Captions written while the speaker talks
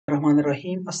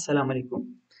Bismillahirrahmanirrahim. Assalamu alaikum.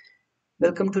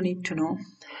 Welcome to Need to Know.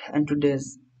 And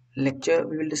today's lecture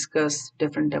we will discuss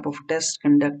different type of tests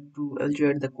conducted to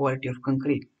evaluate the quality of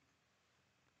concrete.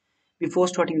 Before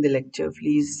starting the lecture,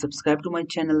 please subscribe to my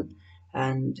channel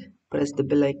and press the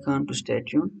bell icon to stay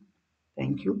tuned.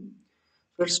 Thank you.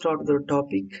 Let's start with our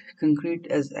topic. Concrete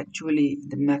is actually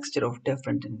the mixture of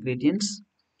different ingredients.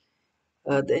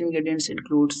 The ingredients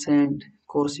include sand,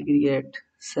 coarse aggregate,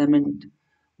 cement,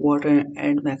 water,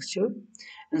 and mixture.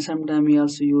 And sometimes we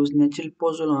also use natural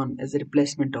pozzolan as a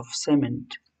replacement of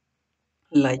cement,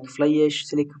 like fly ash,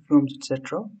 silica fumes,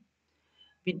 etc.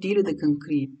 We deal with the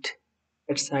concrete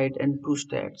at site in two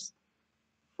states.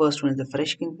 First one is the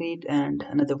fresh concrete, and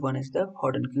another one is the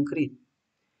hardened concrete.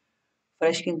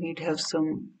 Fresh concrete has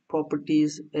some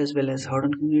properties as well as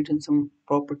hardened concrete and some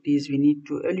properties. We need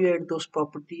to evaluate those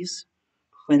properties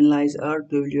to analyze or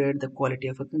to evaluate the quality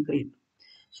of a concrete.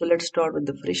 So let's start with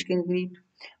the fresh concrete.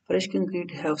 Fresh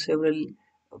concrete have several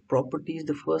properties.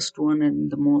 The first one and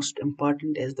the most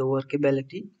important is the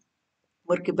workability.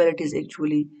 Workability is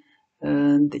actually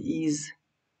the ease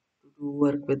to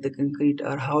work with the concrete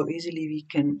or how easily we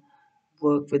can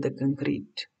work with the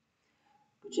concrete.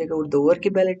 To check out the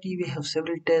workability, we have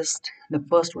several tests. The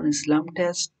first one is slump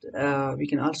test. We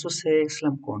can also say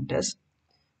slump cone test.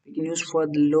 We can use for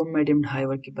the low, medium, and high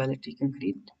workability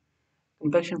concrete.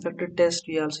 Compaction factor test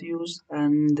we also use,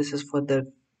 and this is for the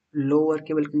low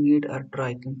workable concrete or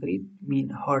dry concrete, mean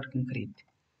hard concrete.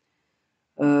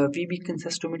 VB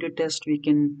consistometer test we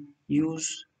can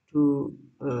use to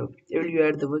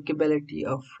evaluate the workability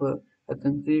of a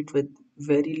concrete with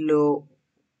very low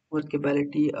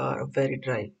workability or very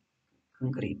dry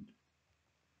concrete.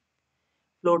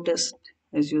 Flow test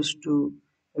is used to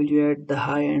evaluate the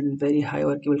high and very high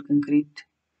workable concrete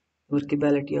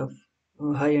workability of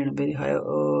high and very high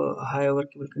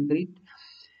workable concrete.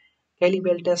 Kelly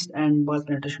bell test and ball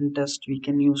penetration test we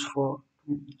can use for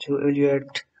to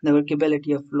evaluate the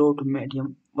workability of low to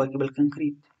medium workable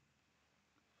concrete.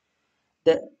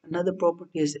 Another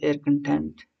property is air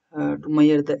content. To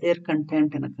measure the air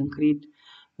content in a concrete,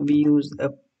 we use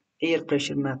a air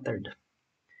pressure method.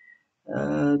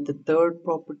 The third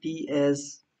property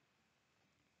is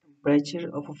temperature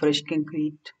of a fresh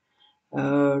concrete.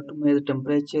 To measure the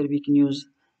temperature, we can use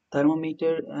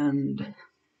thermometer and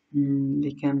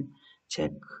we can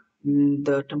check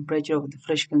the temperature of the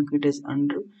fresh concrete is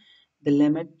under the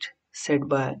limit set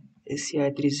by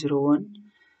ACI 301.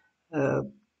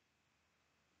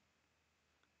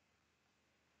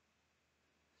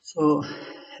 So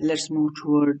let's move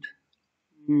toward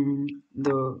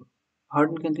the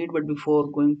hardened concrete, but before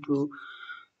going to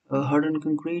hardened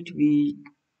concrete, we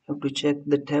have to check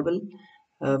the table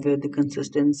where the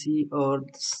consistency or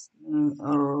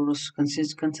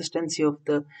consistency of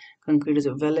the concrete is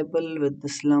available with the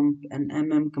slump and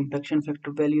compaction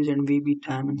factor values and VB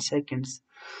time in seconds.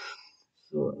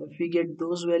 So if we get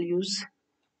those values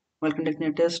while conducting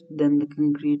a test, then the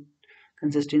concrete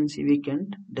consistency we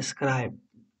can describe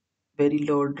very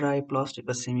low, dry, plastic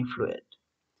or semi-fluid.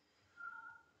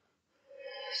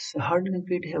 So hardened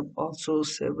concrete have also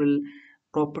several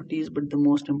properties, but the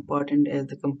most important is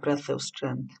the compressive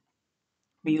strength.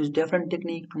 We use different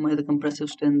technique to measure the compressive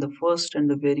strength. The first and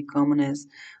the very common is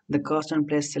the cast and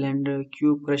press cylinder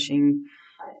cube crushing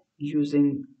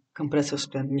using compressive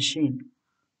strength machine.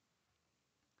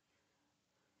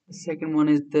 The second one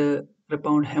is the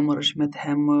rebound hammer or Schmidt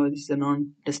hammer. This is a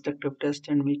non-destructive test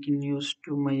and we can use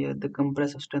to measure the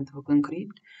compressive strength of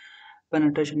concrete.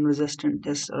 Penetration resistant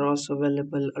tests are also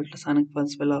available. Ultrasonic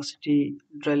pulse velocity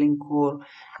drilling core.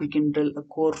 We can drill a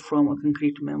core from a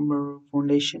concrete member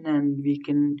foundation and we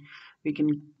can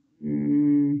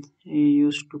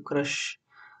use to crush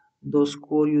those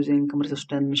core using compressive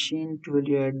strength machine to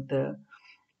evaluate the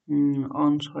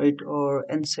on-site or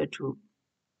in situ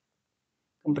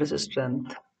compressive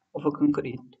strength of a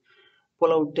concrete.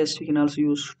 Pull-out test we can also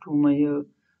use to measure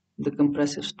the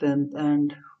compressive strength,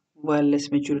 and wireless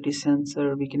maturity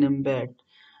sensor we can embed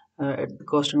at the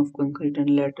costing of concrete, and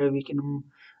later we can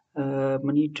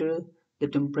monitor the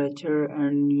temperature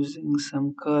and using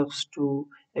some curves to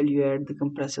evaluate the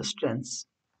compressive strengths.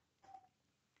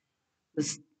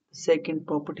 The second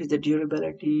property is the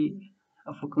durability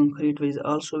of a concrete, which is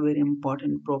also a very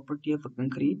important property of a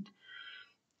concrete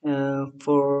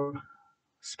for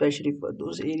especially for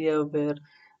those areas where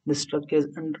the structure is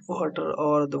underwater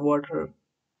or the water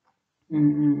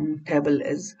table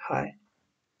is high.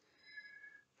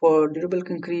 For durable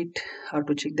concrete, or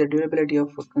to check the durability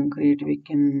of a concrete, we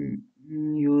can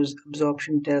use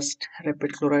absorption test,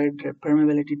 rapid chloride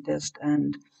permeability test,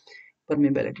 and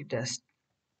permeability test.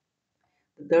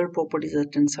 The third property is the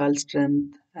tensile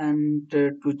strength. And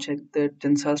to check the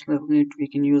tensile strength of concrete, we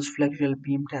can use flexural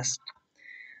beam test.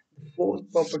 The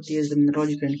fourth property is the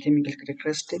mineralogical and chemical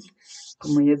characteristic.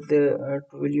 To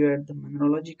evaluate the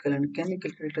mineralogical and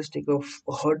chemical characteristic of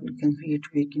hardened concrete,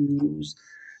 we can use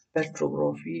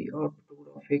petrography or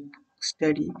petrographic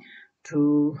study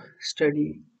to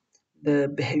study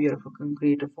the behavior of a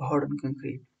concrete, of a hardened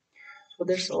concrete. So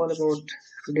that's all about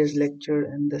today's lecture,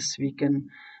 and thus we can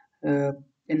uh,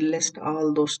 enlist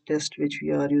all those tests which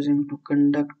we are using to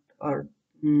conduct or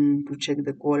to check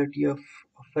the quality of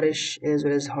fresh as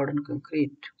well as hardened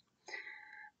concrete.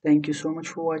 Thank you so much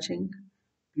for watching.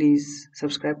 Please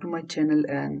subscribe to my channel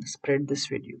and spread this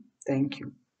video. Thank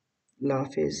you. Allah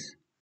Hafiz.